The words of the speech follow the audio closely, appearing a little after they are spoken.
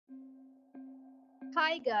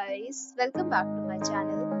Hi guys, welcome back to my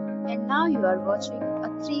channel and now you are watching a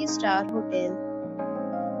 3-star hotel.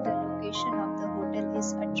 The location of the hotel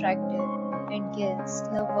is attractive and guests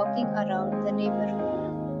love walking around the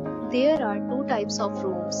neighborhood. There are two types of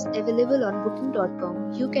rooms available on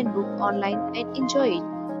booking.com. You can book online and enjoy it.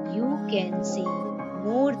 You can see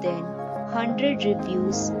more than 100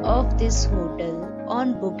 reviews of this hotel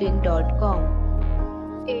on booking.com.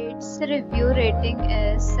 Its review rating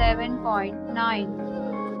is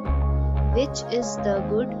 7.9, which is the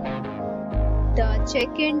good. The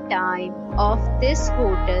check-in time of this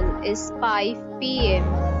hotel is 5 p.m.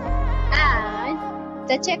 and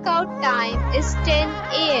the checkout time is 10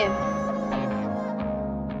 a.m.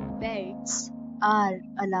 Pets are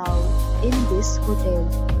allowed in this hotel.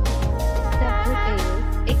 The hotel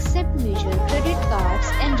accepts major credit cards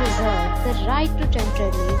and reserves the right to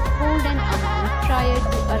temporarily hold an amount prior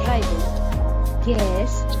to arrival.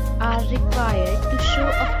 Guests are required to show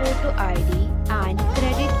a photo ID and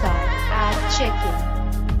credit card at check-in.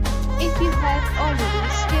 If you have already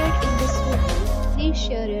stayed in this hotel, please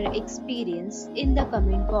share your experience in the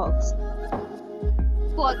comment box.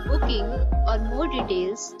 For booking or more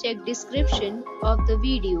details, check description of the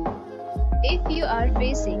video. If you are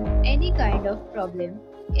facing any kind of problem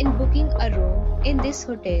in booking a room in this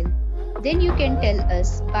hotel, then you can tell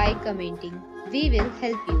us by commenting. We will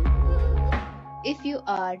help you. If you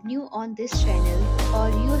are new on this channel or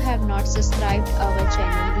you have not subscribed our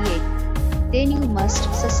channel yet, then you must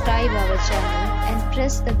subscribe our channel and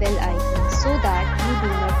press the bell icon so that you do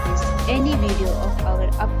not miss any video of our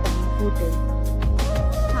upcoming hotel.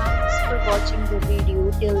 Thanks for watching the video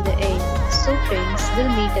till the end. So friends, we'll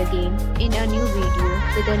meet again in a new video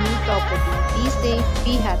with a new property. Be safe,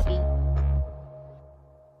 be happy.